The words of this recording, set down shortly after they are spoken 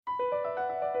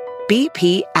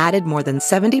BP added more than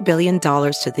 $70 billion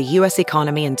to the U.S.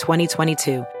 economy in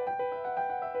 2022.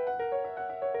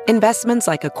 Investments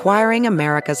like acquiring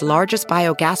America's largest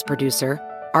biogas producer,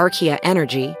 Archaea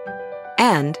Energy,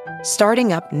 and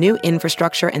starting up new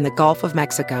infrastructure in the Gulf of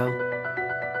Mexico.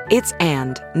 It's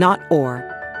and, not or.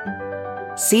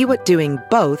 See what doing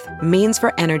both means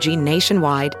for energy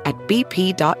nationwide at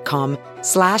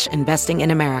bp.com/investing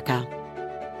in America.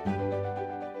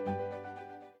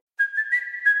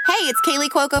 Hey, it's Kaylee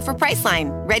Cuoco for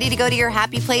Priceline. Ready to go to your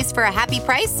happy place for a happy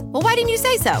price? Well, why didn't you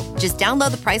say so? Just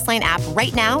download the Priceline app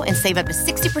right now and save up to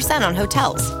 60% on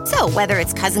hotels. So whether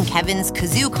it's Cousin Kevin's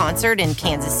Kazoo Concert in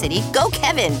Kansas City, go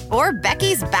Kevin, or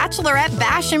Becky's Bachelorette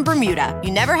Bash in Bermuda,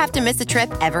 you never have to miss a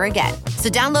trip ever again. So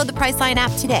download the Priceline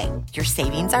app today. Your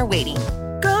savings are waiting.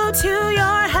 Go to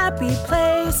your happy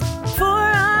place for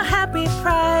a happy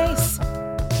price.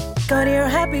 Go to your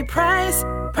happy price,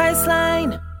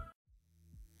 Priceline.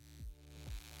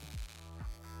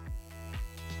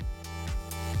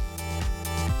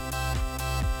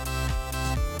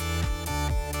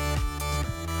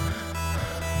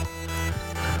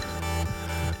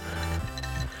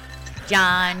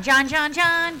 John. I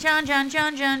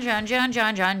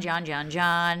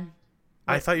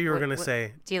thought you were going to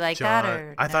say do you like John. that?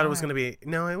 Or I thought no, it was going to be,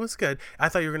 no, it was good. I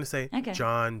thought you were going to say okay.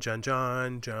 John,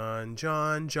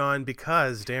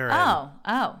 because Darren.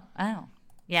 Oh.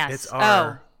 Yes. It's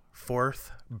our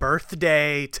fourth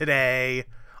birthday today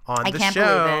on the show. I can't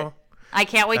believe it. I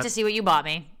can't wait to see what you bought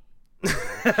me.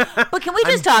 But can we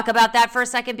just talk about that for a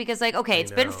second? Because, like, okay,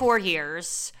 it's been 4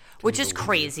 years, which is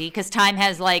crazy because time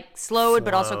has, like, slowed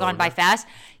but also gone by fast.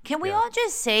 Can we all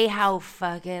just say how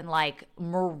fucking, like,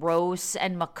 morose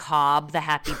and macabre the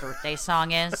happy birthday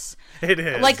song is? It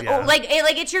is, like, yeah. like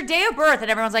it's your day of birth,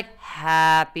 and everyone's like,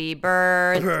 happy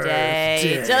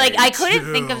birthday. So, like, I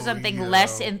couldn't think of something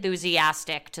less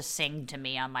enthusiastic to sing to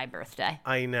me on my birthday.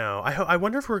 I know. I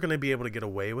wonder if we're going to be able to get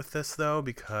away with this, though,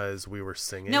 because we were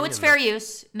singing. No, it's fair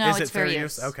use. No, is it's it fair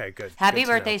use. Okay, good. Happy Good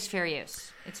to birthday's fair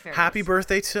use. It's fair Happy use.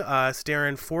 birthday to us,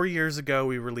 Darren. 4 years ago,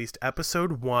 we released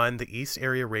episode 1, The East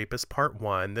Area Rapist Part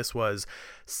 1. This was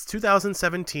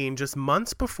 2017, just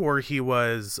months before he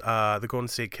was, the Golden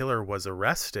State Killer was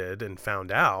arrested and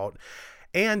found out.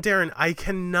 And Darren, I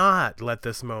cannot let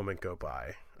this moment go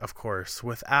by, of course,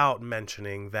 without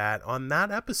mentioning that on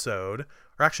that episode,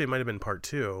 or actually it might have been part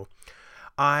 2,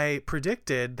 I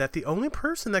predicted that the only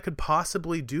person that could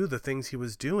possibly do the things he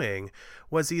was doing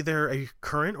was either a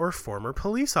current or former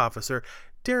police officer.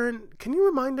 Darren, can you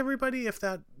remind everybody if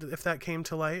that came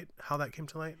to light, how that came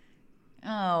to light?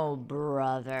 Oh,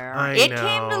 brother! I know.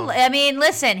 Came to. I mean,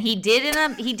 listen. He did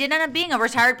end up being a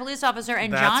retired police officer,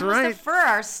 and That's John was right. the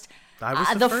first. I was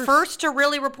the first. first to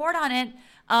really report on it.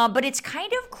 But it's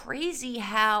kind of crazy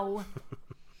how.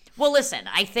 Well, listen.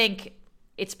 I think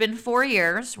it's been 4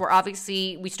 years.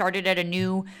 We started at a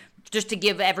new. Just to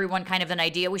give everyone kind of an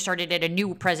idea, we started at a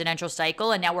new presidential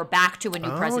cycle, and now we're back to a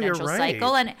new presidential you're right.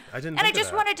 cycle. And I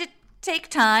just wanted to take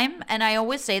time, and I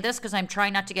always say this because I'm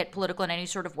trying not to get political in any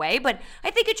sort of way, but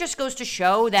I think it just goes to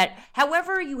show that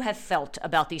however you have felt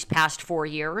about these past 4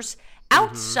 years,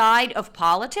 outside of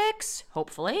politics,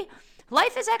 hopefully,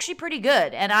 life is actually pretty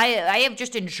good. And I have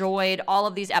just enjoyed all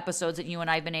of these episodes that you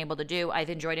and I have been able to do. I've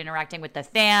enjoyed interacting with the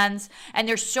fans, and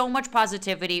there's so much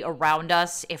positivity around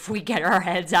us if we get our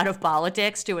heads out of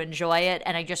politics to enjoy it.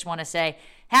 And I just want to say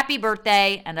happy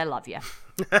birthday, and I love you.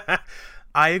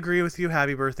 I agree with you.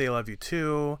 Happy birthday. I love you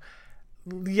too.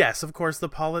 Yes, of course, the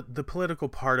political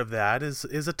part of that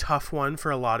is a tough one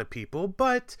for a lot of people,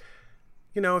 but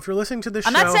you know, if you're listening to the show,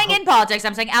 I'm not saying in politics.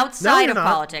 I'm saying outside of not.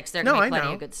 politics. There can be plenty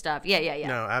know. of good stuff. Yeah.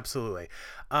 No, absolutely.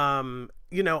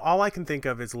 You know, all I can think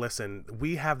of is, listen,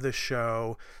 we have this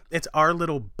show. It's our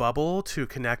little bubble to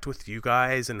connect with you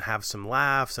guys and have some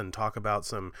laughs and talk about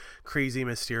some crazy,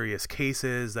 mysterious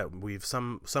cases that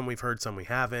some we've heard, some we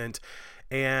haven't.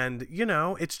 And, you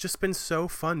know, it's just been so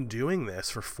fun doing this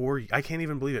for I can't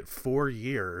even believe it, 4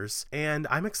 years. And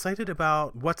I'm excited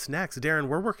about what's next. Darren,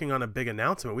 we're working on a big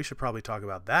announcement. We should probably talk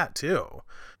about that too.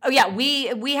 Oh yeah,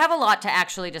 we have a lot to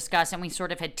actually discuss, and we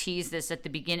sort of had teased this at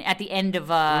the end of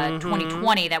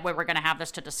 2020 that we were going to have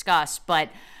this to discuss, but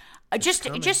just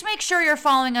make sure you're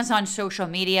following us on social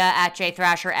media at Jay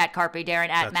Thrasher, at Carpe Darren,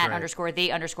 at Matt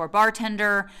 _the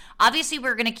 _bartender. Obviously,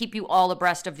 we're going to keep you all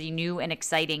abreast of the new and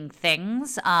exciting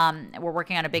things. We're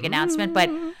working on a big announcement, but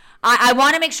I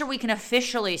want to make sure we can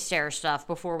officially share stuff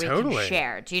before we can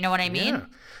share. Do you know what I mean? Yeah,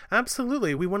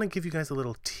 absolutely. We want to give you guys a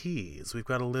little tease. We've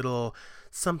got a little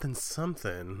something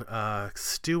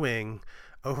stewing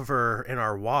over in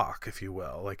our wok, if you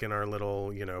will, like in our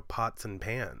little, pots and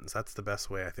pans. That's the best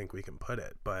way I think we can put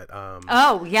it. But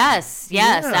oh yes,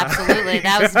 yeah. Absolutely.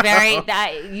 That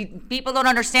was people don't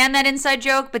understand that inside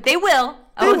joke, but they will.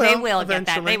 They will get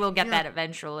that. They will get that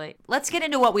eventually. Let's get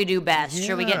into what we do best. Yeah.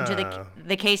 Shall we get into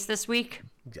the case this week?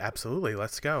 Absolutely.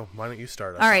 Let's go. Why don't you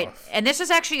start us All right. off? And this is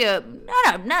actually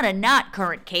not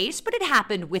current case, but it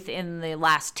happened within the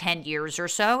last 10 years or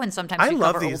so. And sometimes we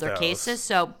cover older cases.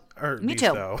 So me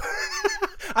too.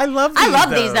 I love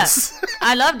these does.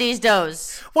 I love these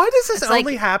does. Why does this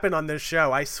only happen on this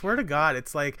show? I swear to God,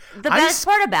 it's like the best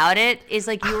part about it is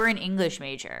like you were an English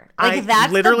major. Like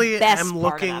that's literally the best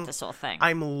part about this whole thing.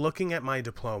 I'm looking at my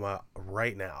diploma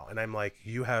right now, and I'm like,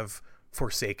 you have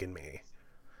forsaken me.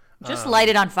 Just light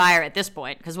it on fire at this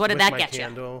point, because what did that get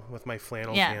you? With my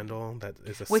flannel candle, that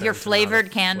is a with your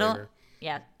flavored candle. Flavor.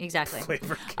 Yeah, exactly.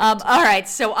 Flavored all right,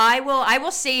 so I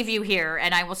will save you here,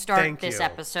 and I will start this you.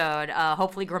 episode,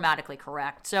 hopefully grammatically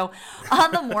correct. So,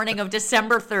 on the morning of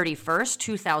December 31st,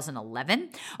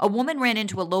 2011, a woman ran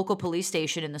into a local police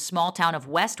station in the small town of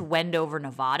West Wendover,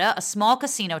 Nevada, a small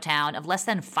casino town of less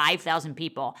than 5,000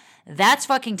 people. That's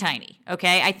fucking tiny,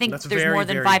 okay? I think there's more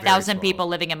than 5,000 people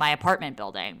living in my apartment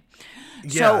building.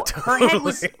 Yeah, so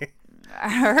totally.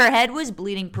 her head was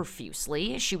bleeding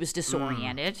profusely. She was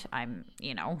disoriented.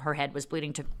 Her head was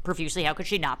bleeding profusely. How could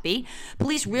she not be?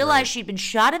 Police realized she'd been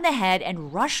shot in the head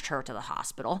and rushed her to the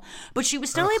hospital, but she was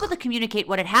still able to communicate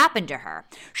what had happened to her.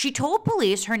 She told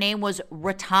police her name was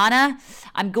Ratana.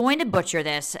 I'm going to butcher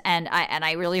this, and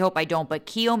I really hope I don't, but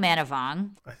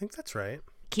Keomanavong. I think that's right.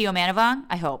 Keomanavong,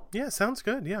 I hope. Yeah, sounds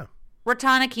good. Yeah.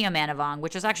 Ratana Keomanavong,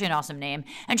 which is actually an awesome name,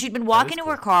 and she'd been walking to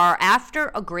her car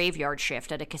after a graveyard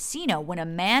shift at a casino when a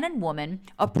man and woman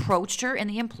approached her in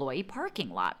the employee parking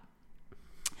lot.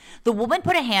 The woman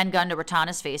put a handgun to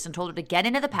Ratana's face and told her to get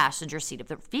into the passenger seat of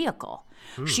the vehicle.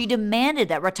 She demanded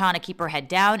that Ratana keep her head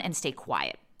down and stay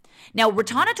quiet. Now,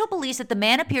 Ratana told police that the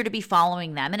man appeared to be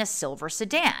following them in a silver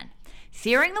sedan.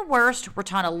 Fearing the worst,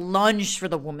 Ratana lunged for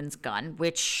the woman's gun,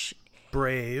 which...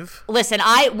 Brave. Listen,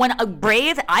 I've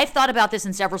thought about this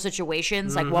in several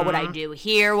situations. Like, what would I do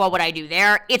here? What would I do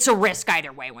there? It's a risk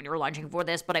either way when you're lunging for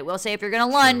this. But I will say, if you're going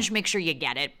to lunge, make sure you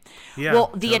get it. Yeah,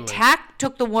 well, the attack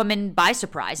took the woman by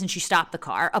surprise, and she stopped the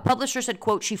car. A publisher said,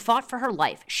 quote, she fought for her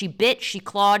life. She bit, she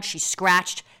clawed, she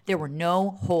scratched. There were no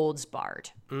holds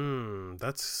barred.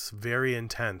 That's very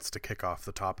intense to kick off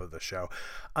the top of the show.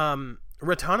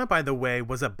 Ratana, by the way,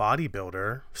 was a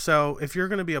bodybuilder. So if you're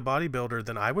going to be a bodybuilder,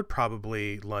 then I would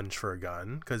probably lunge for a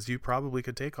gun because you probably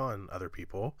could take on other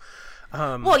people.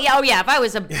 Well, yeah. If I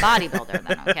was a bodybuilder,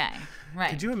 then okay. Right.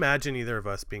 Could you imagine either of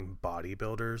us being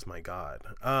bodybuilders? My God.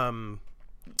 I mean,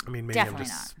 maybe Definitely I'm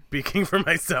just not. speaking for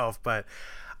myself, but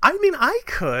I mean, I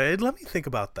could. Let me think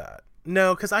about that.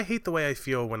 No, because I hate the way I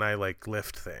feel when I like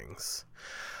lift things.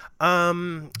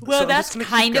 Well, so that's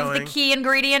kind of the key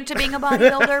ingredient to being a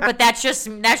bodybuilder, but that's just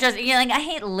I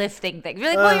hate lifting things. You're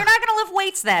like, well, you're not gonna lift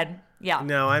weights then. Yeah.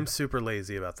 No, I'm super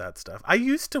lazy about that stuff. I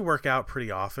used to work out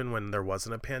pretty often when there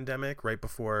wasn't a pandemic,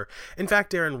 in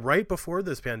fact, Darren, right before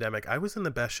this pandemic, I was in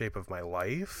the best shape of my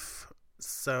life.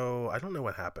 So I don't know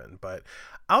what happened, but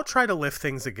I'll try to lift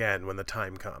things again when the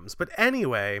time comes. But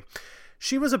anyway,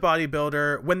 she was a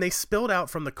bodybuilder. When they spilled out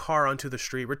from the car onto the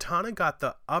street, Ratana got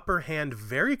the upper hand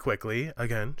very quickly.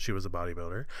 Again, she was a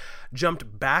bodybuilder.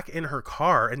 Jumped back in her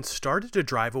car and started to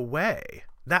drive away.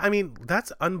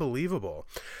 That's unbelievable.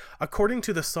 According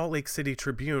to the Salt Lake City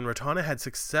Tribune, Ratana had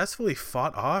successfully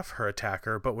fought off her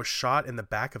attacker, but was shot in the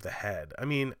back of the head. I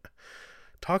mean,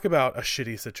 talk about a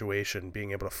shitty situation,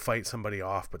 being able to fight somebody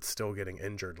off, but still getting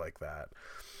injured like that.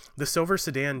 The silver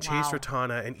sedan chased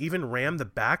Ratana and even rammed the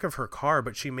back of her car,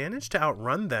 but she managed to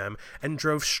outrun them and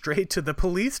drove straight to the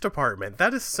police department.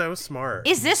 That is so smart.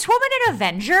 Is this woman an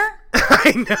Avenger?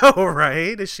 I know,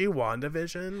 right? Is she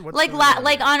WandaVision?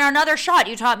 Like on another shot,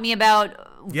 you taught me about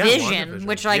Vision,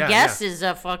 which I guess is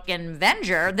a fucking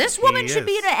Avenger. This woman should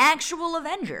be an actual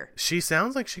Avenger. She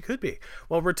sounds like she could be.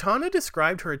 Well, Ratana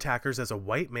described her attackers as a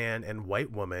white man and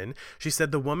white woman. She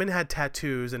said the woman had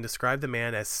tattoos and described the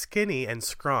man as skinny and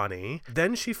scrawny.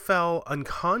 Then she fell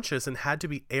unconscious and had to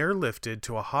be airlifted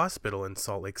to a hospital in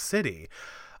Salt Lake City.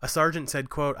 A sergeant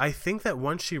said, quote, I think that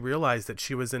once she realized that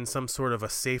she was in some sort of a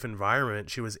safe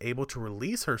environment, she was able to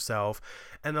release herself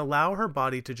and allow her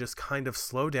body to just kind of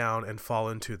slow down and fall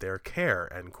into their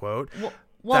care, end quote.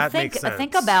 Well, think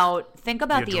about the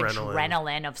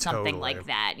adrenaline of something like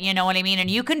that. You know what I mean?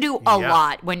 And you can do a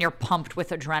lot when you're pumped with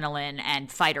adrenaline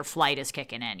and fight or flight is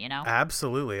kicking in, you know?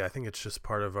 Absolutely. I think it's just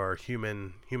part of our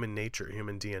human nature,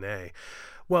 human DNA.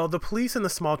 Well, the police in the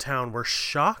small town were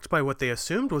shocked by what they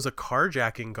assumed was a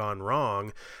carjacking gone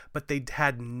wrong, but they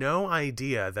had no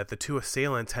idea that the two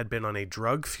assailants had been on a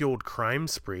drug-fueled crime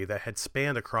spree that had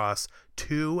spanned across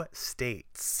 2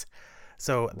 states.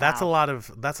 So that's a lot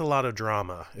of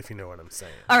drama, if you know what I'm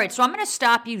saying. All right, so I'm going to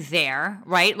stop you there,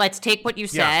 right? Let's take what you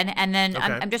said, and then Okay.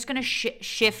 I'm just going to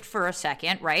shift for a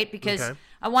second, right? Because Okay.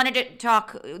 I wanted to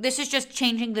talk. This is just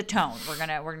changing the tone. We're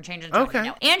gonna change the tone. Okay.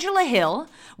 Now, Angela Hill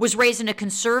was raised in a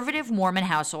conservative Mormon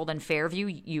household in Fairview,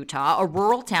 Utah, a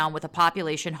rural town with a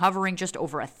population hovering just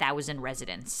over 1,000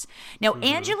 residents. Now,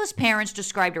 Angela's parents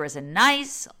described her as a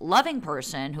nice, loving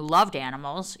person who loved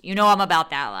animals. You know I'm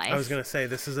about that life. I was going to say,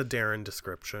 this is a Darren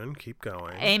description. Keep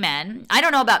going. Amen. I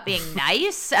don't know about being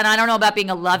nice, and I don't know about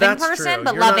being a loving That's person, true.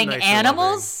 but You're not loving nice or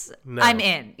animals, loving. No. I'm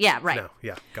in. Yeah, right. No,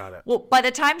 yeah, got it. Well, by the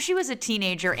time she was a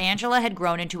teenager, Angela had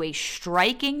grown into a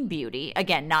striking beauty.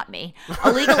 Again, not me.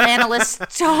 A legal analyst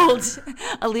told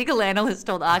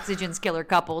Oxygen's Killer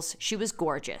Couples she was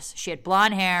gorgeous. She had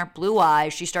blonde hair, blue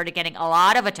eyes. She started getting a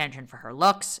lot of attention for her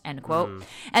looks, end quote.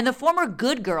 And the former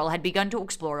good girl had begun to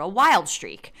explore a wild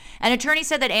streak. An attorney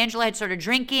said that Angela had started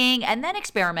drinking and then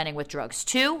experimenting with drugs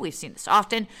too. We've seen this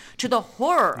often. To the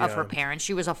horror of her parents,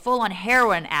 she was a full-on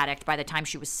heroin addict by the time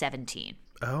she was 17.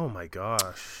 Oh my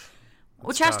gosh.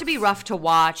 Which has to be rough to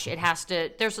watch. It has to.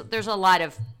 There's a lot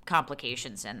of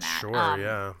complications in that. Sure,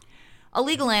 yeah. A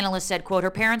legal analyst said, quote,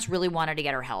 her parents really wanted to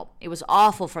get her help. It was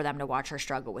awful for them to watch her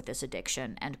struggle with this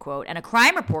addiction, end quote. And a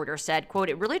crime reporter said,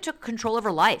 quote, it really took control of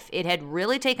her life. It had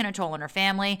really taken a toll on her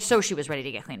family, so she was ready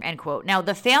to get clean, end quote. Now,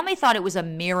 the family thought it was a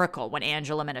miracle when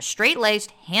Angela met a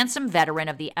straight-laced, handsome veteran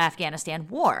of the Afghanistan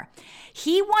war.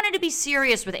 He wanted to be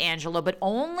serious with Angela, but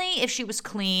only if she was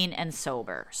clean and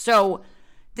sober. So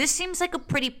this seems like a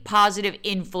pretty positive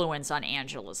influence on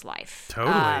Angela's life.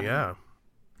 Totally, yeah.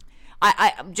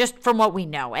 I just from what we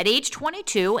know, at age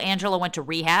 22, Angela went to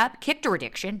rehab, kicked her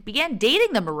addiction, began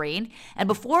dating the Marine, and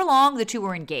before long, the two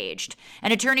were engaged.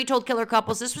 An attorney told Killer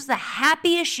Couples this was the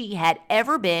happiest she had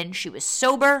ever been. She was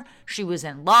sober, she was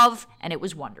in love, and it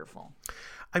was wonderful.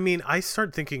 I mean, I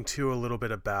start thinking, too, a little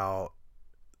bit about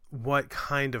what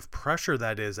kind of pressure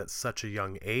that is at such a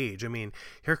young age. I mean,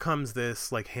 here comes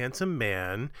this, like, handsome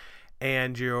man,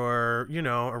 and you're, you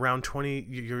know, around 20,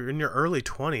 you're in your early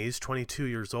 20s, 22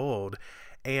 years old,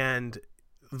 and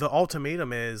the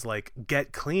ultimatum is, like,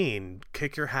 get clean,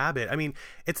 kick your habit. I mean,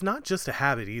 it's not just a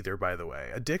habit either, by the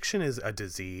way. Addiction is a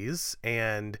disease,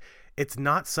 and it's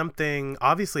not something,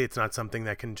 obviously it's not something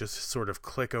that can just sort of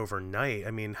click overnight. I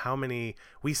mean,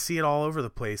 we see it all over the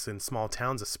place in small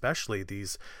towns, especially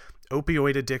these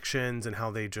opioid addictions and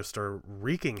how they just are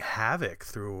wreaking havoc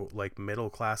through like middle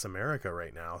class America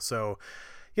right now. So,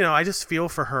 you know, I just feel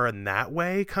for her in that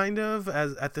way, kind of,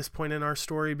 as at this point in our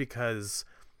story, because,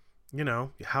 you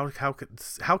know, how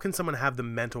can someone have the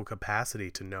mental capacity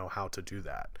to know how to do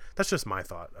that? That's just my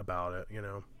thought about it, you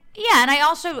know. Yeah, and I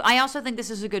also think this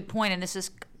is a good point, and this is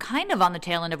kind of on the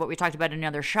tail end of what we talked about in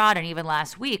Another Shot, and even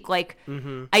last week. Like,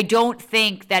 I don't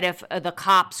think that if the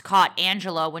cops caught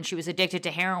Angela when she was addicted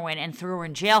to heroin and threw her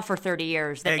in jail for 30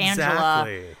 years, that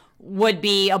Angela would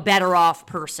be a better off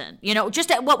person. You know,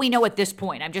 just at what we know at this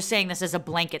point. I'm just saying this as a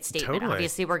blanket statement. Totally.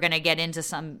 Obviously, we're going to get into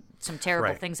some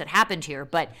terrible things that happened here,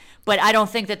 but I don't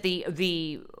think that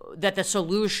the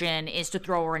solution is to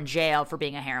throw her in jail for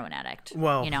being a heroin addict.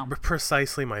 Well, you know?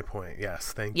 Precisely my point.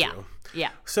 Yes, thank you.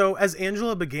 Yeah. So as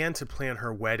Angela began to plan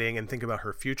her wedding and think about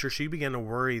her future, she began to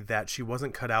worry that she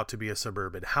wasn't cut out to be a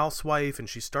suburban housewife, and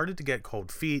she started to get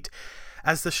cold feet.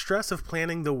 As the stress of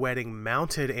planning the wedding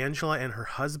mounted, Angela and her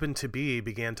husband-to-be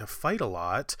began to fight a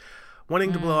lot.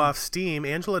 Wanting to blow off steam,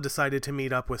 Angela decided to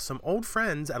meet up with some old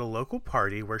friends at a local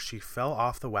party where she fell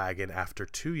off the wagon after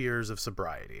 2 years of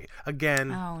sobriety.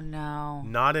 Again, Oh, no.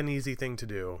 not an easy thing to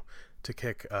do, to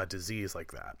kick a disease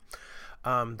like that.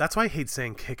 That's why I hate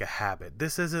saying kick a habit.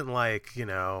 This isn't like, you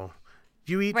know,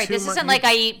 you eat right, too this much. isn't like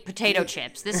I eat potato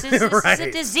chips. This is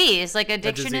a disease. Like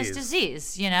addiction is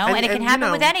disease, you know, and it can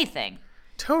happen with anything.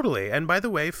 Totally. And by the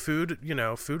way, food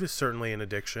is certainly an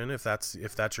addiction if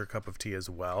that's your cup of tea as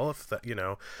well. If that, you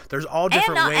know, there's all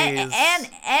different ways.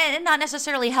 And not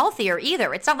necessarily healthier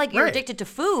either. It's not like you're addicted to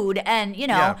food and, you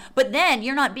know, but then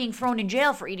you're not being thrown in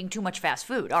jail for eating too much fast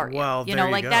food, are you? Well, you know,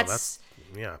 like go. that's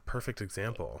perfect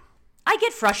example. I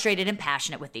get frustrated and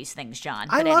passionate with these things, John.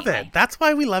 I love it. That's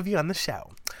why we love you on the show.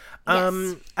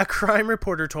 Yes. A crime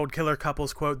reporter told Killer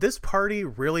Couples, quote, "This party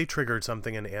really triggered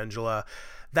something in Angela.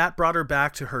 That brought her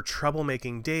back to her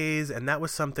troublemaking days, and that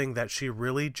was something that she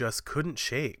really just couldn't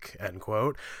shake," end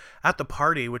quote. At the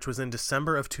party, which was in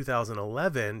December of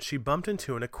 2011, she bumped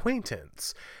into an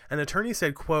acquaintance. An attorney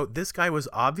said, quote, "This guy was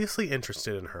obviously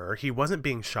interested in her. He wasn't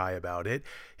being shy about it.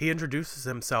 He introduces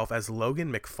himself as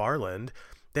Logan McFarland.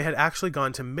 They had actually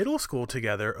gone to middle school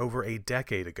together over a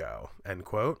decade ago," end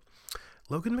quote.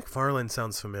 Logan McFarland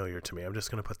sounds familiar to me. I'm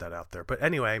just going to put that out there. But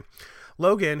anyway,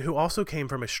 Logan, who also came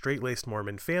from a straight-laced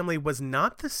Mormon family, was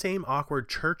not the same awkward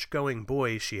church-going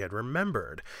boy she had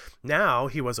remembered. Now,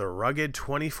 he was a rugged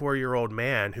 24-year-old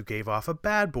man who gave off a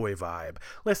bad boy vibe.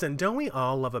 Listen, don't we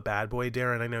all love a bad boy,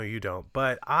 Darren? I know you don't,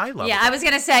 but I love it. Yeah, I was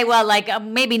going to say, well, like,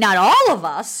 maybe not all of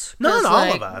us. Not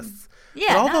all of us.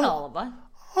 Yeah, not all of us.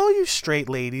 All you straight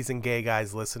ladies and gay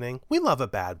guys listening, we love a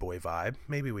bad boy vibe.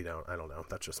 Maybe we don't. I don't know.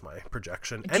 That's just my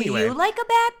projection. Anyway, do you like a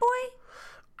bad boy?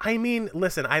 I mean,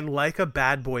 listen, I like a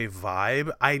bad boy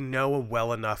vibe. I know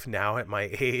well enough now at my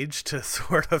age to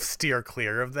sort of steer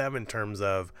clear of them in terms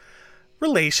of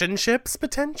relationships,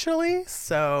 potentially.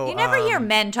 So you never hear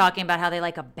men talking about how they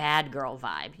like a bad girl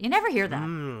vibe. You never hear that.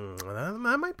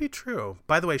 That might be true.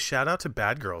 By the way, shout out to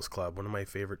Bad Girls Club, one of my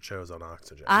favorite shows on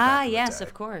Oxygen. Yes,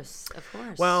 of course.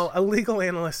 Well, a legal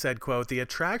analyst said, quote, "The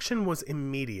attraction was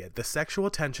immediate. The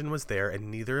sexual tension was there, and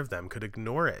neither of them could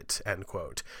ignore it," end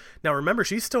quote. Now, remember,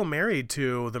 she's still married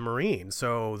to the Marine,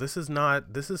 so this is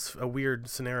a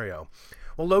weird scenario.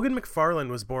 Well, Logan McFarland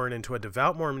was born into a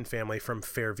devout Mormon family from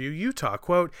Fairview, Utah.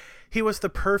 Quote, "He was the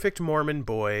perfect Mormon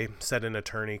boy," said an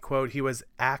attorney. Quote, "He was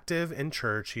active in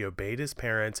church. He obeyed his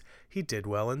parents. He did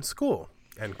well in school,"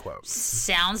 end quote.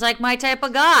 Sounds like my type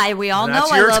of guy. We all That's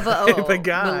know your I love type of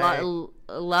guy.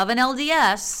 love an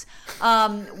LDS.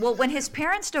 Well, when his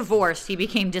parents divorced, he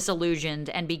became disillusioned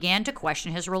and began to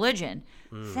question his religion.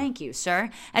 Thank you, sir.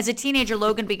 As a teenager,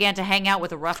 Logan began to hang out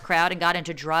with a rough crowd and got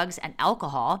into drugs and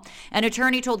alcohol. An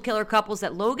attorney told Killer Couples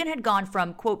that Logan had gone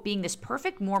from, quote, being this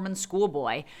perfect Mormon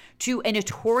schoolboy to a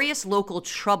notorious local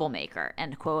troublemaker,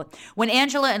 end quote. When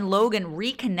Angela and Logan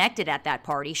reconnected at that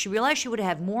party, she realized she would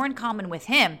have more in common with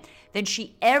him than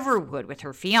she ever would with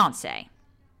her fiancé.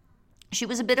 She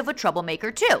was a bit of a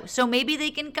troublemaker, too, so maybe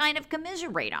they can kind of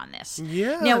commiserate on this.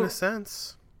 Yeah, now, in a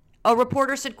sense. A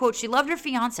reporter said, quote, "She loved her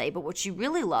fiancé, but what she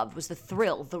really loved was the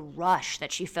thrill, the rush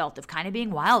that she felt of kind of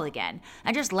being wild again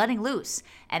and just letting loose.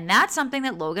 And that's something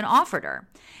that Logan offered her."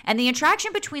 And the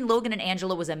attraction between Logan and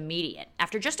Angela was immediate.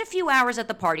 After just a few hours at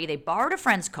the party, they borrowed a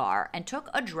friend's car and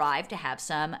took a drive to have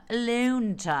some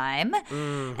alone time.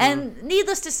 And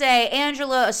needless to say,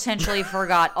 Angela essentially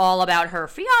forgot all about her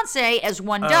fiancé, as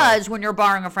one does when you're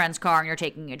borrowing a friend's car and you're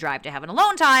taking a drive to have an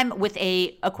alone time with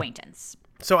a acquaintance.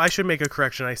 So I should make a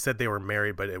correction. I said they were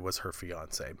married, but it was her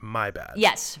fiance. My bad.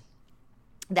 Yes,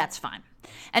 that's fine.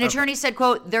 An attorney said,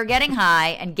 quote, "They're getting high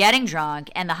and getting drunk,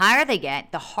 and the higher they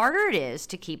get, the harder it is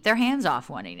to keep their hands off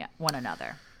one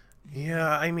another."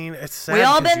 Yeah, I mean, it's sad. We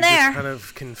all 'cause been you there. just kind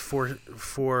of can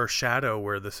foreshadow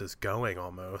where this is going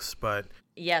almost, but...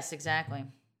 Yes, exactly.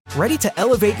 Ready to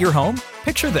elevate your home?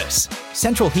 Picture this: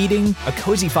 central heating, a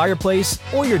cozy fireplace,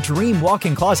 or your dream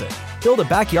walk-in closet. Build a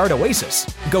backyard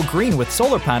oasis, go green with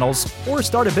solar panels, or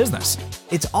start a business.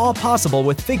 It's all possible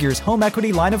with Figure's home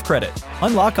equity line of credit.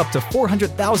 Unlock up to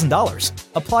 $400,000.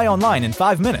 Apply online in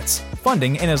 5 minutes.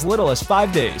 Funding in as little as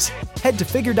 5 days. Head to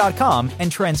Figure.com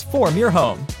and transform your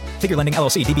home. Figure Lending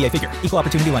LLC, DBA Figure, Equal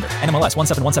Opportunity Lender, NMLS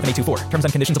 1717824. Terms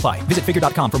and conditions apply. Visit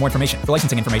Figure.com for more information. For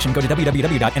licensing information, go to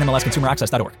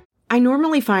www.nmlsconsumeraccess.org. I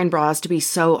normally find bras to be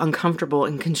so uncomfortable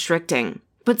and constricting,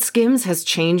 but Skims has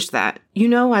changed that. You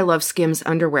know I love Skims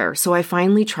underwear, so I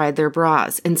finally tried their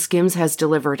bras, and Skims has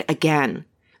delivered again.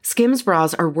 Skims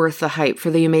bras are worth the hype for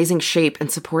the amazing shape and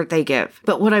support they give,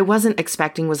 but what I wasn't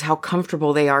expecting was how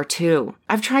comfortable they are too.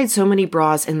 I've tried so many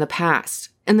bras in the past,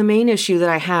 and the main issue that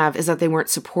I have is that they weren't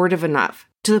supportive enough,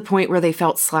 to the point where they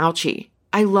felt slouchy.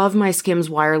 I love my Skims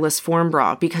wireless form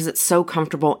bra because it's so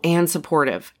comfortable and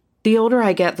supportive. The older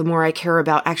I get, the more I care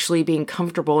about actually being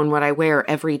comfortable in what I wear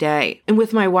every day. And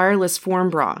with my wireless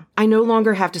form bra, I no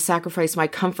longer have to sacrifice my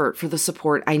comfort for the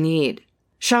support I need.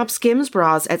 Shop Skims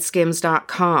bras at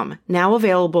skims.com, now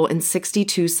available in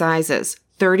 62 sizes,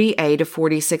 30A to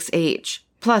 46H.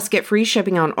 Plus, get free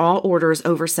shipping on all orders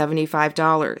over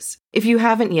 $75. If you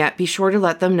haven't yet, be sure to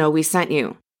let them know we sent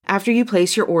you. After you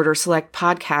place your order, select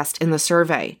podcast in the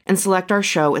survey and select our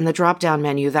show in the drop-down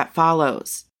menu that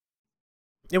follows.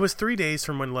 It was 3 days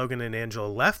from when Logan and Angela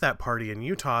left that party in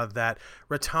Utah that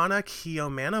Ratana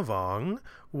Keomanavong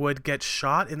would get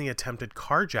shot in the attempted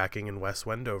carjacking in West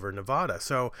Wendover, Nevada.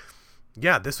 So,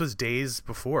 yeah, this was days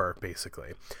before,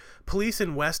 basically. Police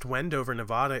in West Wendover,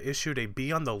 Nevada issued a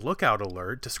be on the lookout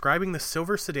alert describing the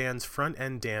silver sedan's front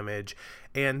end damage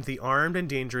and the armed and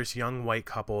dangerous young white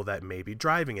couple that may be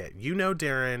driving it. You know,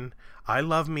 Darren, I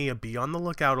love me a be on the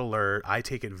lookout alert. I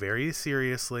take it very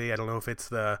seriously. I don't know if it's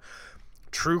the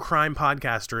true crime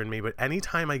podcaster in me, but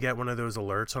anytime I get one of those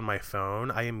alerts on my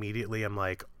phone, I immediately am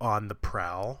like on the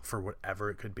prowl for whatever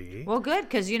it could be. Well, good,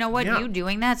 because you know what? Yeah. You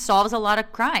doing that solves a lot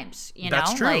of crimes.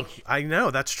 That's true. Like, I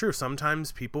know, that's true.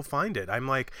 Sometimes people find it. I'm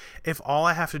like, if all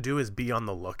I have to do is be on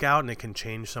the lookout and it can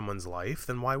change someone's life,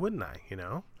 then why wouldn't I, you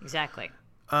know? exactly.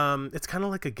 It's kind of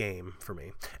like a game for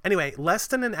me. Anyway, less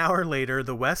than an hour later,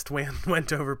 the West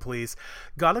Wendover police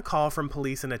got a call from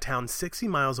police in a town 60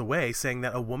 miles away saying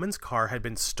that a woman's car had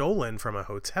been stolen from a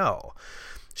hotel.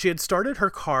 She had started her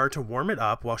car to warm it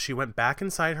up while she went back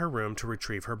inside her room to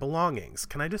retrieve her belongings.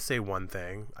 Can I just say one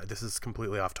thing? This is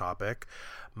completely off topic.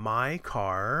 My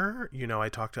car, you know, I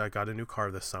got a new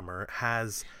car this summer,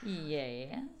 has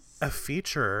Yes. a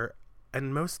feature,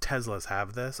 and most Teslas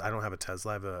have this. I don't have a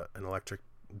Tesla. I have an electric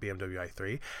BMW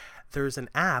i3. There's an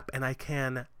app, and I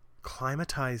can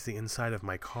climatize the inside of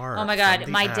my car. Oh my God, from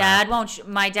the my app. dad won't.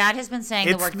 My dad has been saying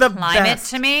It's the word the climate best.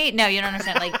 to me. No, you don't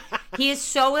understand. Like, he is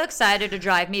so excited to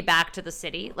drive me back to the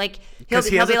city. Like, he'll 'Cause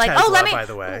he has be a like, Tesla, "Oh, let me." by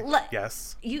the way.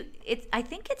 Yes. I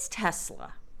think it's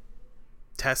Tesla.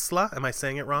 Tesla? Am I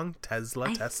saying it wrong?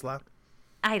 Tesla?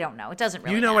 I don't know. It doesn't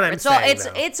really. You know matter. what I'm it's all, saying, It's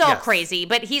though. it's all Yes. crazy.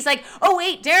 But he's like, "Oh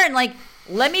wait, Darren, like,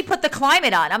 let me put the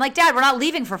climate on." I'm like, "Dad, we're not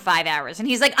leaving for 5 hours." And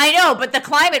he's like, "I know, but the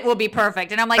climate will be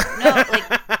perfect." And I'm like, "No,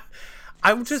 like."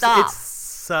 I'm just, Stop. it's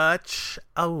such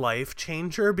a life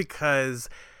changer because,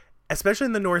 especially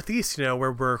in the Northeast, you know,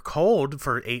 where we're cold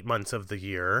for 8 months of the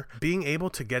year, being able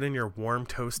to get in your warm,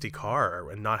 toasty car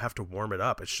and not have to warm it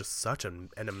up, it's just such an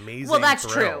amazing Well, that's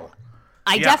thrill. true.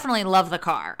 I definitely love the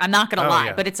car. I'm not going to lie.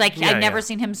 yeah. But it's like, Yeah, I've never yeah.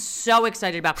 seen him so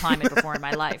excited about climate before in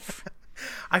my life.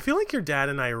 I feel like your dad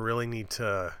and I really need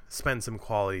to spend some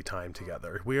quality time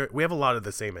together. We have a lot of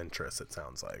the same interests, it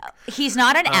sounds like. He's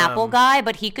not an Apple guy,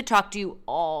 but he could talk to you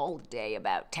all day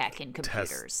about tech and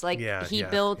computers. Like, he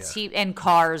builds and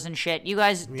cars and shit. You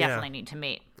guys definitely need to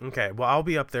meet. Okay, well, I'll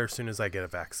be up there as soon as I get a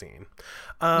vaccine.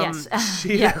 Yes.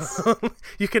 Yes.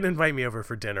 You can invite me over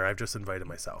for dinner. I've just invited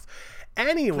myself.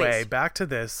 Anyway, Please. back to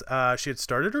this. She had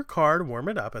started her car to warm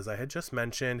it up, as I had just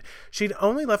mentioned. She'd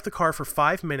only left the car for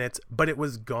 5 minutes, but it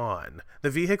was gone. The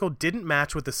vehicle didn't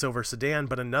match with the silver sedan,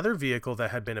 but another vehicle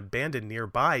that had been abandoned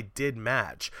nearby did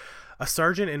match. A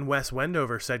sergeant in West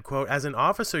Wendover said, quote, "As an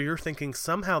officer, you're thinking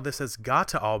somehow this has got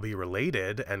to all be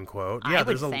related," end quote. I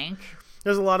would think.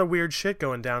 There's a lot of weird shit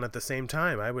going down at the same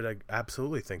time. I would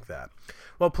absolutely think that.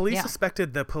 Well, police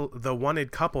suspected the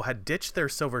wanted couple had ditched their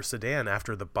silver sedan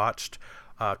after the botched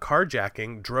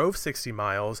carjacking, drove 60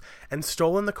 miles, and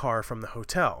stolen the car from the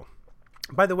hotel.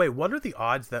 By the way, what are the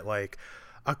odds that, like,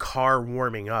 a car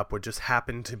warming up would just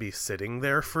happen to be sitting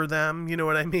there for them? You know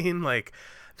what I mean? Like,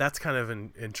 that's kind of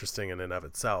interesting in and of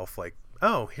itself. Like,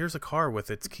 oh, here's a car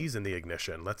with its keys in the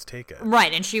ignition. Let's take it.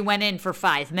 Right, and she went in for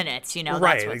 5 minutes, you know, that's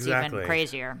Right, what's exactly. even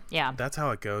crazier. Yeah. That's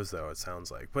how it goes, though, it sounds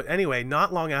like. But anyway,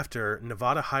 not long after,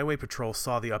 Nevada Highway Patrol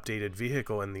saw the updated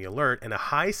vehicle in the alert, and a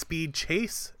high-speed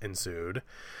chase ensued.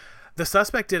 The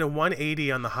suspect did a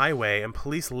 180 on the highway, and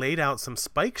police laid out some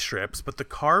spike strips, but the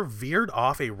car veered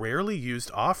off a rarely used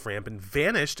off-ramp and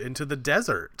vanished into the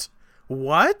desert.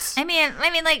 What? I mean,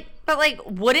 like, but like,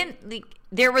 wouldn't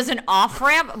there was an off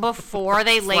ramp before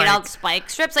they laid out spike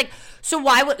strips? Like, so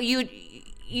why would you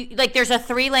like? There's a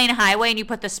 3-lane highway, and you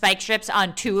put the spike strips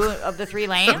on 2 of the 3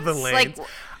 lanes. The lanes. Like,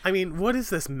 I mean, what is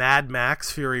this, Mad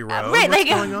Max Fury Road? right? What's Like,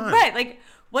 going on? right? Like,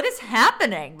 what is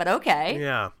happening? But okay.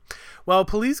 Yeah. Well,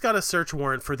 police got a search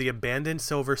warrant for the abandoned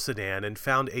silver sedan and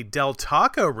found a Del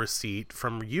Taco receipt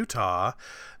from Utah.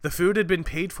 The food had been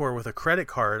paid for with a credit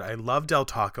card. I love Del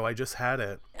Taco. I just had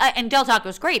it. And Del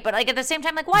Taco's great, but like at the same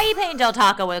time, like, why are you paying Del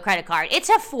Taco with a credit card? It's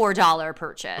a $4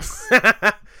 purchase.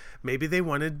 Maybe they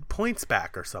wanted points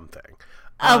back or something.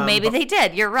 Oh, maybe they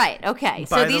did. You're right. Okay.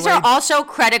 So By the these way- are also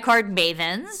credit card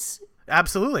mavens.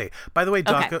 Absolutely. By the way,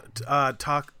 Okay.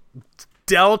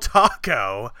 Del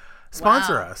Taco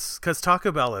sponsor Wow. us, because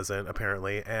Taco Bell isn't,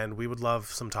 apparently, and we would love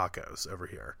some tacos over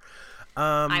here.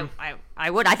 I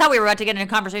would. I thought we were about to get into a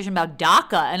conversation about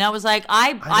DACA, and I was like,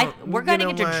 we're you getting know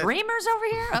into what? dreamers over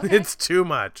here. Okay. It's too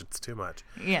much. It's too much.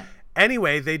 Yeah.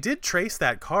 Anyway, they did trace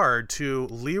that card to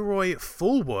Leroy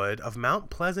Fullwood of Mount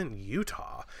Pleasant,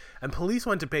 Utah, and police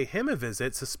went to pay him a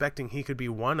visit, suspecting he could be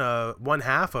one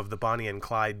half of the Bonnie and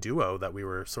Clyde duo that we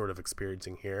were sort of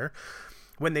experiencing here.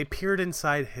 When they peered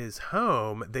inside his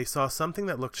home, they saw something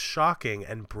that looked shocking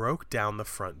and broke down the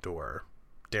front door.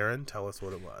 Darren, tell us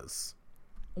what it was.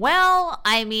 Well,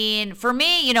 I mean, for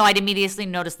me, I'd immediately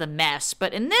notice the mess.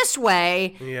 But in this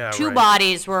way, two right.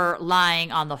 bodies were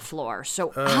lying on the floor.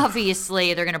 So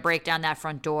obviously, they're going to break down that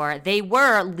front door. They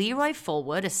were Leroy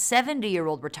Fullwood, a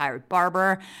 70-year-old retired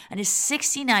barber, and his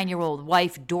 69-year-old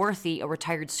wife, Dorothy, a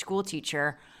retired school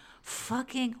teacher.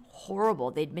 Fucking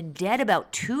horrible. They'd been dead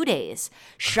about 2 days,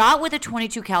 shot with a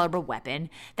 .22 caliber weapon.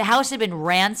 The house had been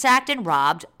ransacked and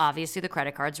robbed. Obviously, the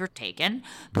credit cards were taken.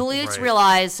 Police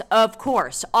realize, of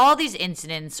course, all these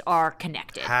incidents are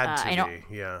connected. Had to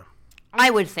be, yeah.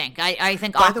 I would think. I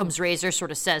think Occam's razor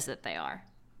sort of says that they are.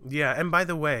 Yeah, and by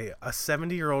the way, a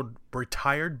 70-year-old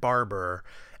retired barber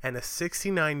and a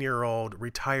 69-year-old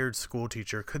retired school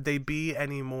teacher, could they be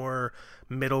any more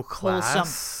middle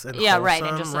class and wholesome? Right.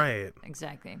 And just right.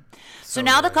 Exactly. So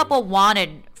now the couple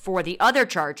wanted for the other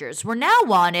charges were now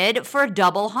wanted for a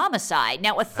double homicide.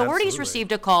 Now, authorities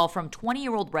received a call from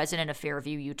 20-year-old resident of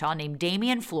Fairview, Utah, named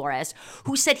Damian Flores,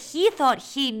 who said he thought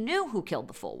he knew who killed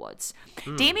the Fullwoods.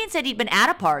 Damian said he'd been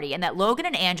at a party and that Logan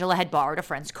and Angela had borrowed a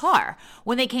friend's car.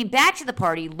 When they came back to the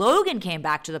party, Logan came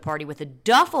back to the party with a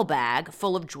duffel bag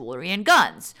full of jewelry and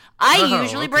guns. I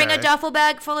usually bring a duffel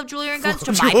bag full of jewelry and guns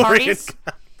to my parties.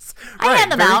 I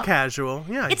hand them very out. Casual.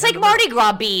 Yeah, it's like Mardi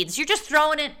Gras beads. You're just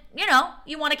throwing it,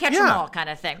 you want to catch them all kind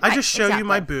of thing. I just show you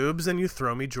my boobs and you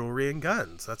throw me jewelry and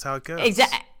guns. That's how it goes.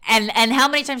 Exactly. And how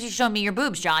many times have you shown me your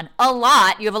boobs, John? A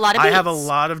lot. You have a lot of beads. I have a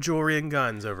lot of jewelry and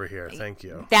guns over here. Thank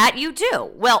you. That you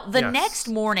do. Well, the next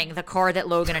morning, the car that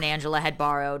Logan and Angela had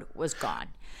borrowed was gone.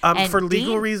 For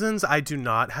legal reasons, I do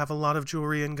not have a lot of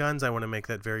jewelry and guns. I want to make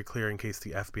that very clear in case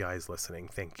the FBI is listening.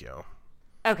 Thank you.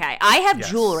 Okay, I have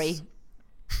jewelry.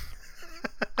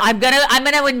 I'm gonna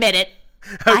admit it.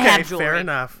 Okay, I have jewelry. Fair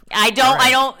enough. I don't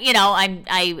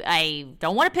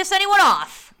want to piss anyone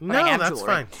off. But No, I have that's jewelry.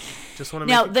 fine. Just want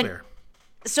to make it clear.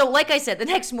 So, like I said, the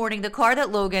next morning, the car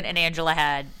that Logan and Angela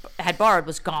had borrowed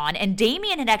was gone, and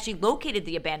Damian had actually located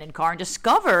the abandoned car and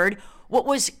discovered what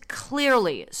was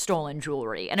clearly stolen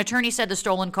jewelry. An attorney said the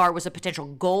stolen car was a potential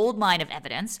gold mine of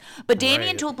evidence, but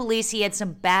Damian told police he had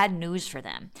some bad news for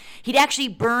them. He'd actually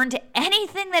burned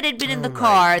anything that had been in the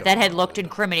car that had looked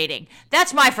incriminating.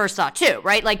 That's my first thought, too,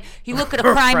 right? Like, you look at a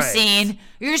crime scene,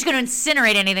 you're just going to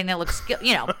incinerate anything that looks,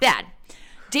 bad.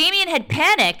 Damian had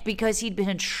panicked because he'd been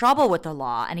in trouble with the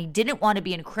law, and he didn't want to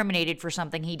be incriminated for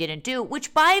something he didn't do,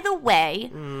 which, by the way...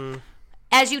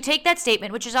 As you take that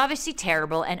statement, which is obviously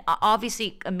terrible, and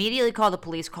obviously immediately call the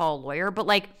police, call a lawyer, but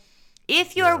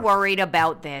if you're worried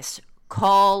about this,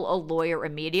 call a lawyer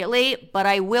immediately. But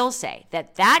I will say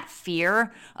that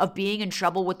fear of being in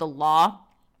trouble with the law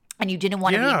and you didn't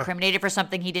want to be incriminated for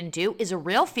something he didn't do is a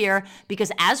real fear,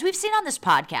 because as we've seen on this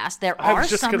podcast, there are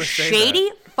some shady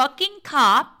fucking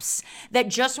cops that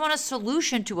just want a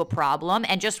solution to a problem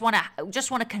and just want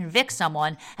to convict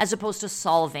someone as opposed to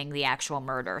solving the actual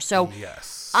murder. So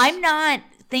I'm not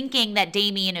thinking that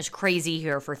Damian is crazy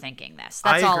here for thinking this.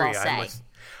 That's all I'll say.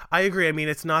 I agree. I mean,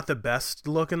 it's not the best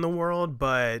look in the world,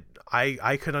 but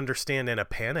I could understand in a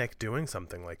panic doing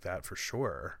something like that for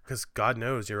sure. Because God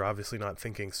knows you're obviously not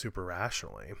thinking super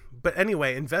rationally. But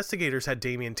anyway, investigators had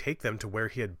Damian take them to where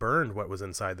he had burned what was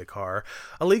inside the car.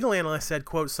 A legal analyst said,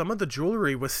 quote, some of the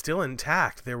jewelry was still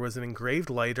intact. There was an engraved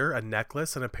lighter, a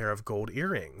necklace, and a pair of gold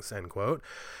earrings, end quote.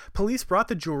 Police brought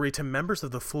the jewelry to members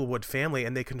of the Fullwood family,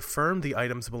 and they confirmed the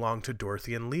items belonged to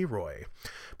Dorothy and Leroy.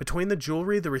 Between the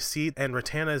jewelry, the receipt, and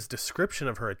Ratana's description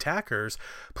of her attackers,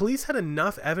 police had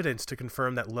enough evidence to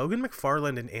confirm that Logan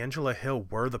McFarland and Angela Hill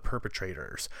were the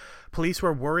perpetrators. Police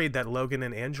were worried that Logan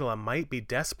and Angela might be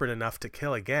desperate enough to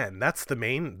kill again.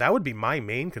 That would be my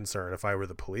main concern if I were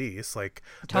the police.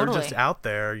 They're just out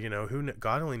there,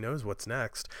 God only knows what's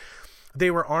next.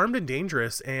 They were armed and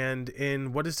dangerous, and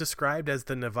in what is described as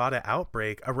the Nevada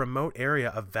outbreak, a remote area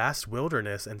of vast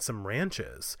wilderness and some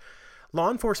ranches. Law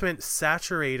enforcement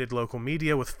saturated local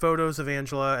media with photos of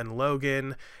Angela and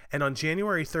Logan, and on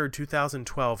January 3rd,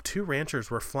 2012, two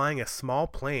ranchers were flying a small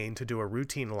plane to do a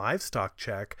routine livestock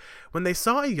check when they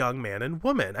saw a young man and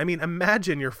woman. I mean,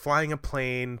 imagine you're flying a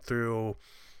plane through,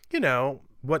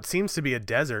 what seems to be a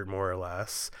desert, more or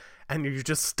less, and you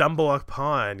just stumble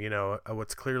upon,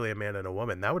 what's clearly a man and a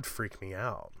woman. That would freak me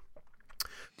out.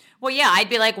 Well, yeah, I'd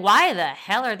be like, why the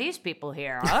hell are these people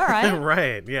here? All right.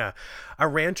 Right, yeah. A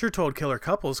rancher told Killer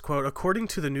Couples, quote, according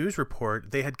to the news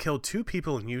report, they had killed 2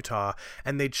 people in Utah,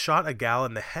 and they'd shot a gal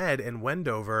in the head in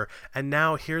Wendover, and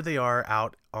now here they are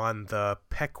out on the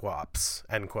Pequops,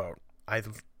 end quote. I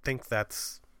think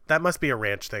that must be a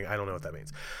ranch thing. I don't know what that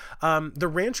means. The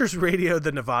ranchers radioed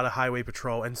the Nevada Highway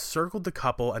Patrol and circled the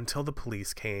couple until the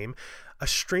police came. A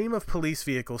stream of police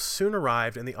vehicles soon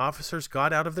arrived, and the officers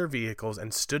got out of their vehicles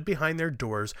and stood behind their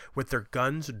doors with their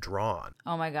guns drawn.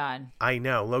 Oh, my God. I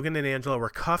know. Logan and Angela were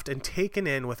cuffed and taken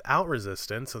in without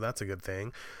resistance, so that's a good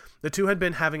thing. The two had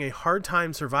been having a hard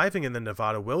time surviving in the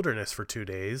Nevada wilderness for 2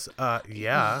 days.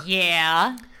 Yeah.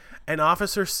 Yeah. An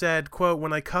officer said, quote,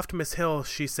 "When I cuffed Miss Hill,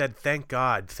 she said, 'Thank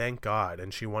God,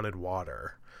 and she wanted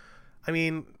water." I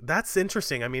mean, that's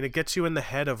interesting. I mean, it gets you in the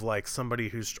head of like somebody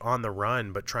who's on the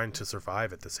run but trying to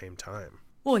survive at the same time.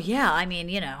 Well, yeah. I mean,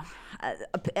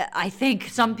 I think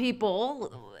some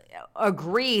people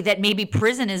agree that maybe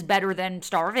prison is better than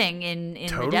starving in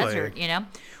Totally. the desert,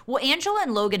 Well, Angela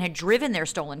and Logan had driven their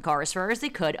stolen car as far as they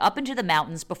could up into the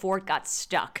mountains before it got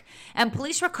stuck. And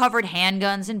police recovered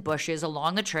handguns and bushes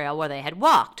along the trail where they had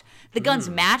walked. The guns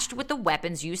matched with the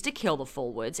weapons used to kill the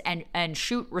Fullwoods and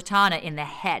shoot Ratana in the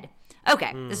head.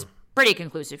 Okay, this is pretty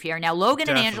conclusive here. Now, Logan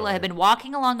and Angela had been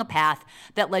walking along a path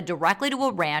that led directly to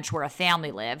a ranch where a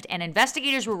family lived, and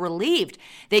investigators were relieved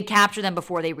they'd capture them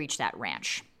before they reached that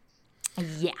ranch.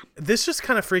 Yeah. This just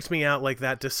kind of freaks me out, like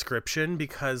that description,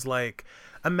 because like,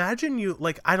 imagine you,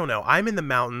 like, I don't know, I'm in the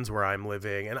mountains where I'm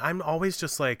living, and I'm always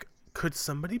just like, could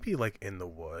somebody be like in the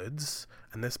woods?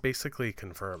 And this basically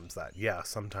confirms that, yeah,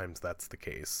 sometimes that's the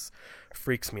case.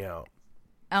 Freaks me out.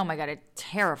 Oh my God, it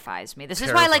terrifies me. This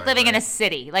is why I like living in a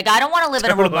city. Like, I don't want to live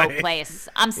in a remote place.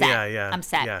 I'm set. Yeah. I'm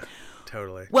set. Yeah,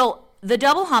 totally. Well, the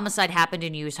double homicide happened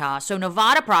in Utah, so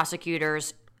Nevada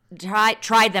prosecutors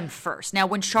tried them first. Now,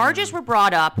 when charges were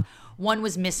brought up, one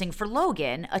was missing for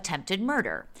Logan, attempted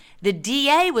murder. The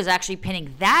DA was actually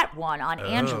pinning that one on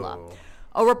Angela.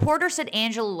 A reporter said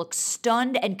Angela looked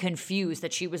stunned and confused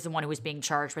that she was the one who was being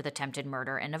charged with attempted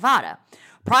murder in Nevada.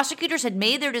 Prosecutors had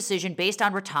made their decision based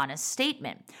on Ratana's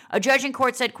statement. A judge in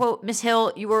court said, quote, "Ms.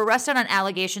 Hill, you were arrested on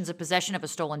allegations of possession of a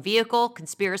stolen vehicle,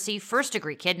 conspiracy,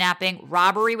 first-degree kidnapping,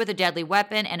 robbery with a deadly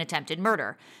weapon, and attempted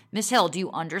murder. Ms. Hill, do you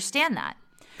understand that?"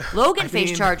 Logan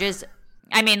faced charges.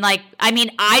 I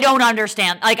don't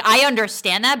understand. Like, I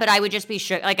understand that, but I would just be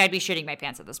I'd be shitting my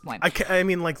pants at this point. I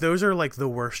mean, like, those are like the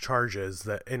worst charges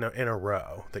that in a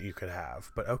row that you could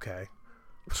have. But okay.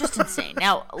 Just insane.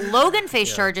 Now, Logan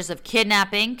faced charges of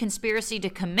kidnapping, conspiracy to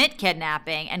commit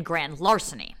kidnapping, and grand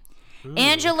larceny.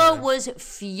 Angela was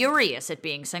furious at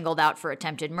being singled out for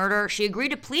attempted murder. She agreed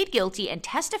to plead guilty and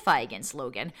testify against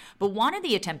Logan, but wanted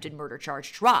the attempted murder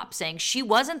charge dropped, saying she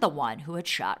wasn't the one who had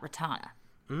shot Ratana.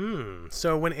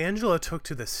 So when Angela took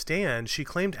to the stand, she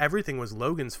claimed everything was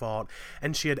Logan's fault,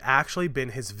 and she had actually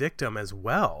been his victim as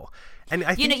well. And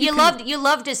I think you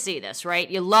love to see this, right?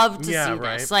 You love to see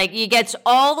this. Like, you get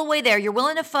all the way there. You're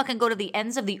willing to fucking go to the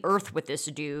ends of the earth with this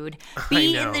dude,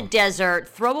 be in the desert,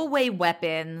 throw away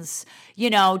weapons,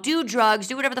 do drugs,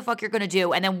 do whatever the fuck you're gonna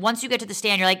do, and then once you get to the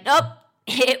stand, you're like, nope,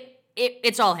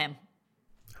 it's all him.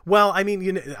 Well, I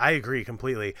mean, I agree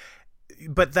completely.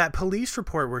 But that police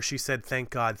report where she said, thank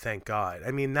God,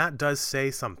 I mean, that does say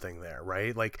something there,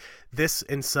 right? Like, this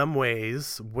in some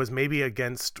ways was maybe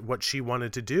against what she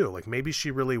wanted to do. Like, maybe she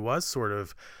really was sort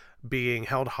of being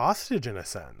held hostage in a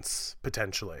sense,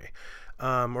 potentially.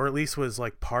 Or at least was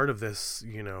like part of this,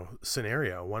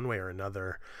 scenario one way or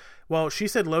another. Well, she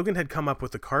said Logan had come up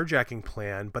with the carjacking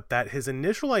plan, but that his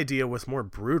initial idea was more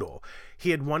brutal.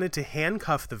 He had wanted to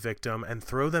handcuff the victim and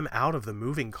throw them out of the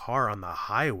moving car on the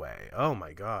highway. Oh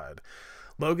my God.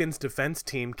 Logan's defense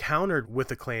team countered with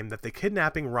the claim that the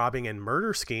kidnapping, robbing, and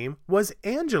murder scheme was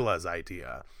Angela's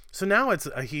idea. So now it's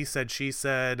a he said, she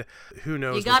said, who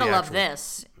knows? You gotta love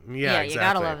this. Yeah, exactly. You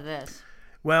gotta love this.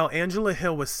 Well, Angela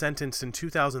Hill was sentenced in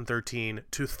 2013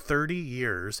 to 30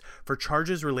 years for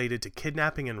charges related to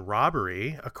kidnapping and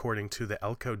robbery, according to the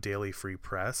Elko Daily Free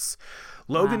Press.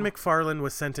 Logan McFarland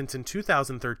was sentenced in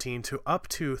 2013 to up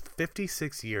to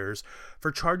 56 years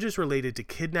for charges related to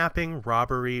kidnapping,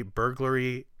 robbery,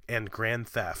 burglary, and grand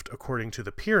theft, according to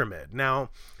the Pyramid. Now,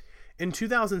 in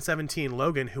 2017,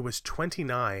 Logan, who was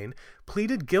 29,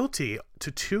 pleaded guilty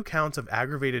to 2 counts of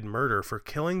aggravated murder for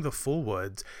killing the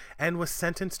Fullwoods and was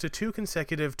sentenced to 2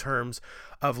 consecutive terms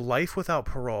of life without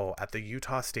parole at the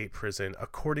Utah State Prison,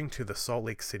 according to the Salt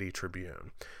Lake City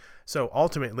Tribune. So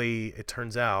ultimately, it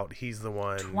turns out he's the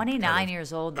one. 29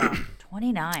 years old, though.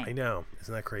 29. I know.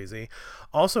 Isn't that crazy?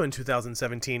 Also in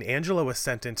 2017, Angela was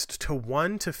sentenced to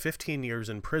 1 to 15 years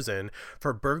in prison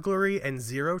for burglary and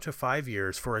 0 to 5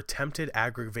 years for attempted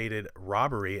aggravated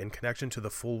robbery in connection to the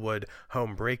Fullwood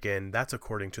home break-in. That's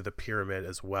according to the Pyramid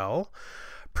as well.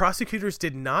 Prosecutors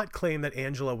did not claim that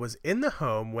Angela was in the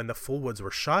home when the Fullwoods were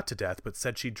shot to death, but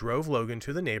said she drove Logan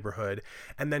to the neighborhood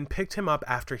and then picked him up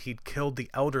after he'd killed the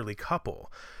elderly couple.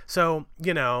 So,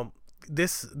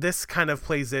 this kind of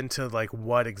plays into like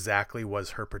what exactly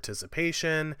was her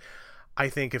participation. I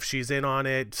think if she's in on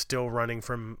it, still running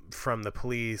from the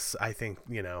police, I think,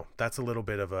 that's a little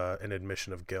bit of an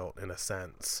admission of guilt in a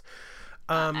sense.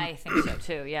 I think so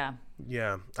too, yeah.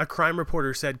 Yeah. A crime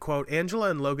reporter said, quote, Angela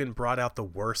and Logan brought out the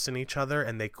worst in each other,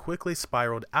 and they quickly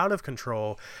spiraled out of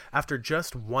control after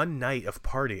just one night of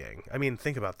partying. I mean,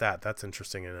 think about that. That's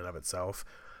interesting in and of itself.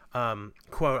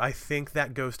 Quote, I think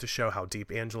that goes to show how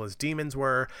deep Angela's demons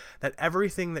were, that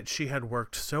everything that she had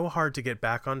worked so hard to get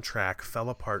back on track fell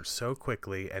apart so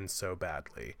quickly and so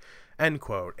badly. End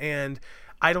quote. And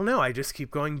I don't know. I just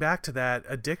keep going back to that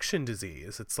addiction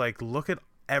disease. It's like, look at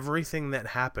everything that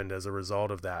happened as a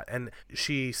result of that. And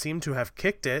she seemed to have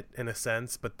kicked it in a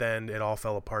sense, but then it all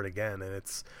fell apart again. And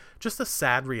it's just a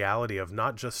sad reality of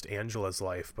not just Angela's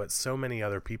life, but so many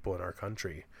other people in our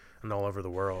country and all over the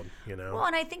world, Well,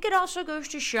 and I think it also goes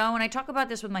to show, and I talk about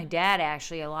this with my dad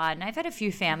actually a lot, and I've had a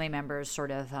few family members sort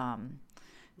of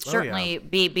certainly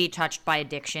be touched by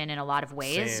addiction in a lot of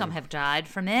ways. Same. Some have died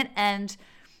from it. And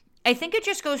I think it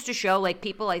just goes to show, like,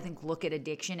 people, I think, look at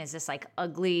addiction as this, like,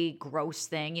 ugly, gross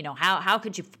thing. How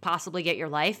could you possibly get your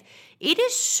life? It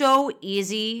is so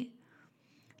easy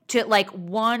to, like,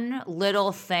 one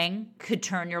little thing could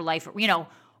turn your life,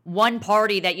 one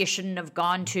party that you shouldn't have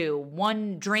gone to,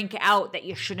 one drink out that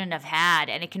you shouldn't have had,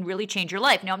 and it can really change your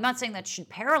life. Now, I'm not saying that should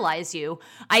paralyze you.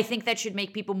 I think that should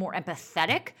make people more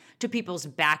empathetic to people's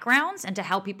backgrounds and to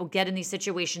how people get in these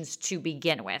situations to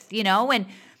begin with, And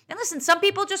listen, some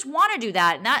people just want to do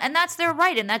that, and that's their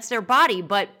right, and that's their body.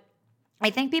 But I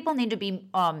think people need to be,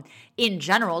 in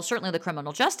general, certainly the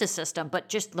criminal justice system, but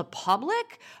just the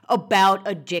public about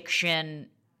addiction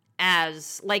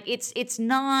as, like, it's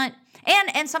not,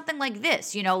 and something like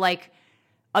this, like,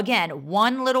 again,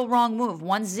 one little wrong move,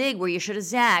 one zig where you should have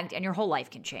zagged, and your whole life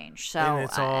can change. So and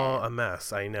it's all a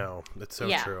mess. I know. It's so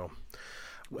true.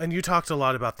 And you talked a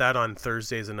lot about that on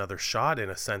Thursday's Another Shot,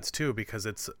 in a sense, too, because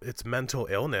it's mental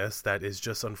illness that is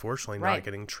just unfortunately not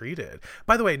getting treated.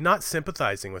 By the way, not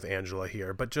sympathizing with Angela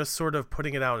here, but just sort of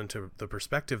putting it out into the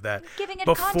perspective that giving it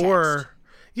context.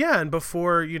 Yeah, and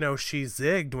before, she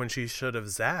zigged when she should have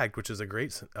zagged, which is a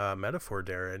great metaphor,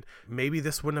 Darren, maybe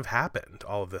this wouldn't have happened,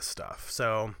 all of this stuff.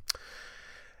 So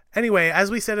anyway, as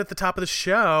we said at the top of the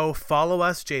show, follow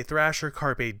us, Jay Thrasher,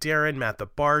 Carpe Darren, Matt the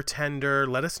Bartender.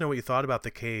 Let us know what you thought about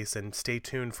the case, and stay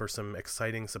tuned for some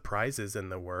exciting surprises in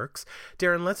the works.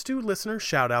 Darren, let's do listener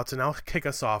shout-outs, and I'll kick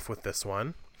us off with this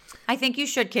one. I think you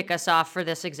should kick us off for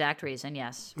this exact reason,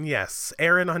 yes. Yes.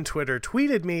 Aaron on Twitter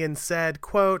tweeted me and said,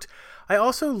 quote, I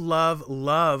also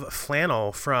love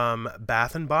flannel from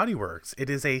Bath & Body Works. It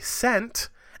is a scent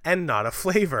and not a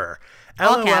flavor.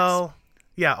 All LOL. caps.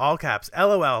 Yeah, all caps.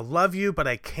 LOL, love you, but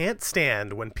I can't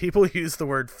stand when people use the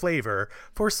word flavor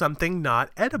for something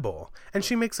not edible. And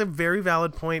she makes a very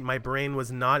valid point. My brain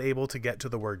was not able to get to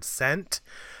the word scent.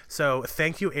 So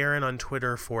thank you, Aaron, on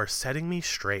Twitter for setting me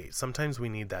straight. Sometimes we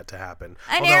need that to happen.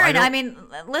 And Aaron,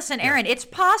 listen, Aaron, it's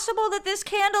possible that this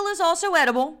candle is also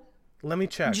edible. Let me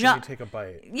check. Let me take a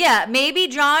bite. Yeah, maybe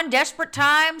John, desperate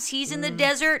times. He's in the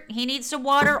desert. He needs some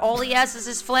water. All he has is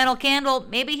his flannel candle.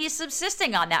 Maybe he's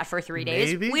subsisting on that for 3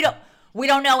 days. Maybe. We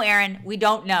don't know, Aaron. We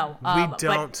don't know. We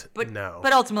don't know.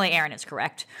 But ultimately, Aaron is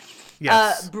correct.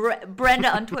 Yes.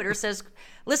 Brenda on Twitter says,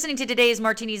 listening to today's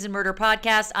Martinis and Murder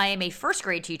podcast, I am a first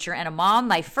grade teacher and a mom.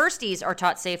 My firsties are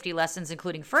taught safety lessons,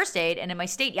 including first aid. And in my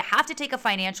state, you have to take a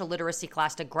financial literacy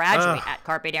class to graduate at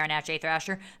Carpe Darren at Jay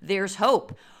Thrasher. There's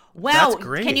hope. Well,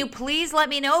 can you please let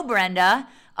me know, Brenda,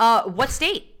 what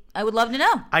state? I would love to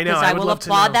know. I know. Because I will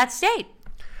applaud that state.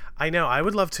 I know. I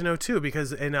would love to know, too,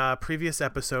 because in a previous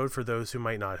episode, for those who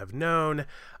might not have known,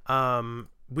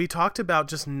 we talked about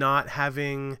just not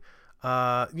having,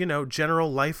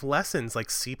 general life lessons like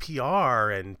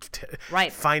CPR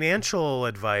and financial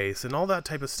advice and all that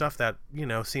type of stuff that,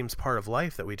 seems part of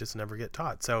life that we just never get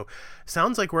taught. So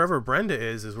sounds like wherever Brenda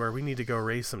is where we need to go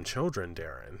raise some children,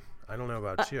 Darren. I don't know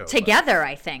about you. Together,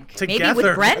 I think. Maybe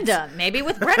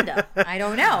with Brenda. I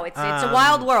don't know. It's a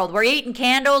wild world. We're eating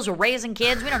candles. We're raising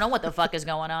kids. We don't know what the fuck is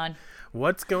going on.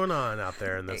 What's going on out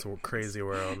there in this crazy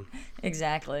world?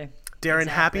 Exactly. Darren,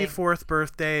 happy 4th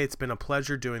birthday. It's been a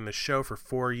pleasure doing the show for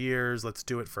 4 years. Let's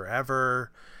do it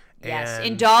forever. Yes, and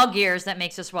in dog years, that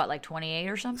makes us what, like 28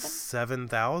 or something?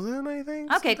 7,000, I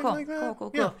think. Okay, cool, like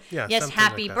cool. Yeah, yes,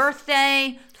 happy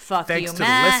birthday. Fuck thanks you, to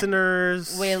Matt. the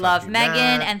listeners. We love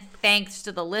Megan, and thanks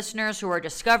to the listeners who are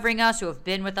discovering us, who have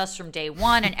been with us from day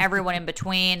one, and everyone in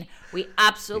between. We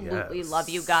absolutely love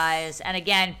you guys. And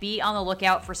again, be on the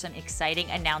lookout for some exciting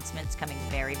announcements coming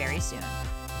very, very soon.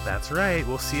 That's right.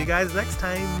 We'll see you guys next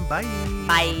time. Bye.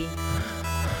 Bye.